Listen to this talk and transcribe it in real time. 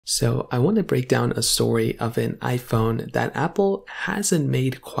So I want to break down a story of an iPhone that Apple hasn't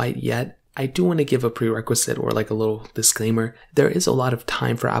made quite yet. I do want to give a prerequisite or like a little disclaimer. There is a lot of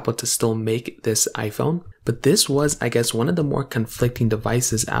time for Apple to still make this iPhone, but this was, I guess, one of the more conflicting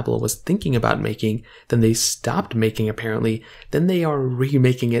devices Apple was thinking about making. Then they stopped making apparently. Then they are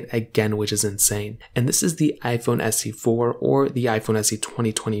remaking it again, which is insane. And this is the iPhone SE4 or the iPhone SE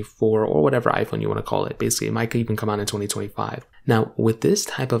 2024 or whatever iPhone you want to call it. Basically, it might even come out in 2025. Now, with this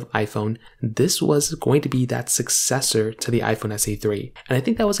type of iPhone, this was going to be that successor to the iPhone SE3. And I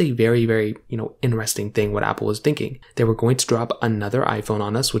think that was a very, very, interesting thing what Apple was thinking. They were going to drop another iPhone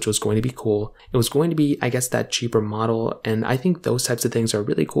on us, which was going to be cool. It was going to be, I guess, that cheaper model. And I think those types of things are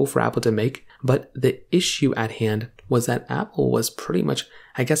really cool for Apple to make. But the issue at hand was that Apple was pretty much,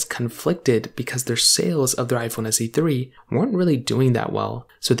 I guess, conflicted because their sales of their iPhone SE3 weren't really doing that well.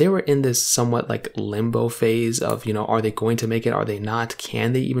 So they were in this somewhat like limbo phase of, are they going to make it? Are they not?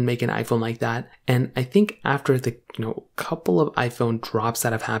 Can they even make an iPhone like that? And I think after the, couple of iPhone drops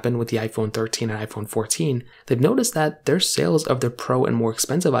that have happened with the iPhone 13 and iPhone 14, they've noticed that their sales of their Pro and more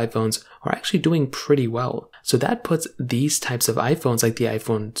expensive iPhones are actually doing pretty well. So that puts these types of iPhones like the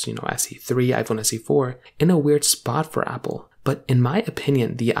iPhone, SE3, iPhone SE4 in a weird spot for Apple. But in my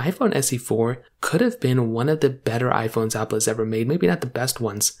opinion, the iPhone SE4 could have been one of the better iPhones Apple has ever made. Maybe not the best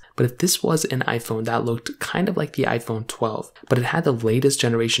ones, but if this was an iPhone that looked kind of like the iPhone 12, but it had the latest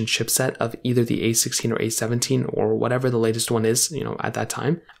generation chipset of either the A16 or A17 or whatever the latest one is, at that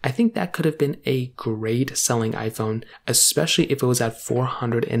time, I think that could have been a great selling iPhone, especially if it was at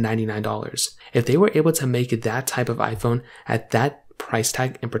 $499. If they were able to make that type of iPhone at that price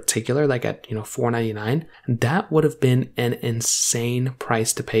tag in particular, like at $499, that would have been an insane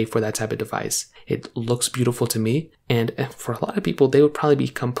price to pay for that type of device. It looks beautiful to me, and for a lot of people, they would probably be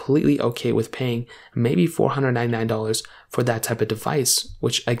completely okay with paying maybe $499 for that type of device,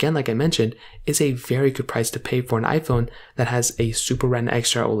 which again, like I mentioned, is a very good price to pay for an iPhone that has a Super Retina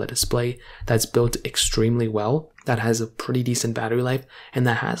Extra OLED display, that's built extremely well, that has a pretty decent battery life, and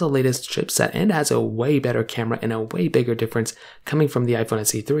that has the latest chipset and has a way better camera and a way bigger difference coming from the iPhone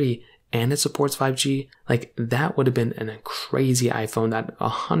SE3, and it supports 5G. Like, that would have been a crazy iPhone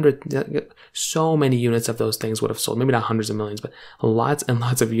that so many units of those things would have sold. Maybe not hundreds of millions, but lots and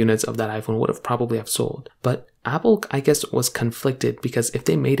lots of units of that iPhone would have probably have sold. But Apple, I guess, was conflicted because if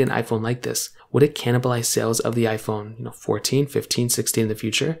they made an iPhone like this, would it cannibalize sales of the iPhone, 14, 15, 16 in the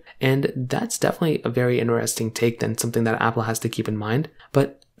future? And that's definitely a very interesting take and something that Apple has to keep in mind.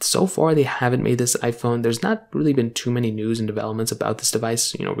 But so far, they haven't made this iPhone. There's not really been too many news and developments about this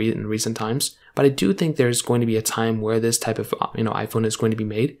device, in recent times. But I do think there's going to be a time where this type of, iPhone is going to be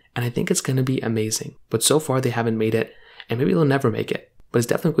made. And I think it's going to be amazing. But so far, they haven't made it. And maybe they'll never make it. But it's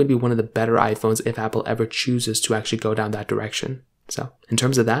definitely going to be one of the better iPhones if Apple ever chooses to actually go down that direction. So in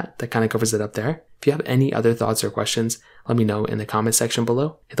terms of that kind of covers it up there. If you have any other thoughts or questions, let me know in the comment section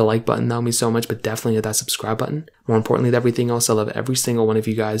below. Hit the like button, that would mean so much, but definitely hit that subscribe button. More importantly than everything else, I love every single one of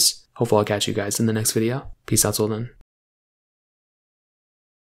you guys. Hopefully I'll catch you guys in the next video. Peace out till then.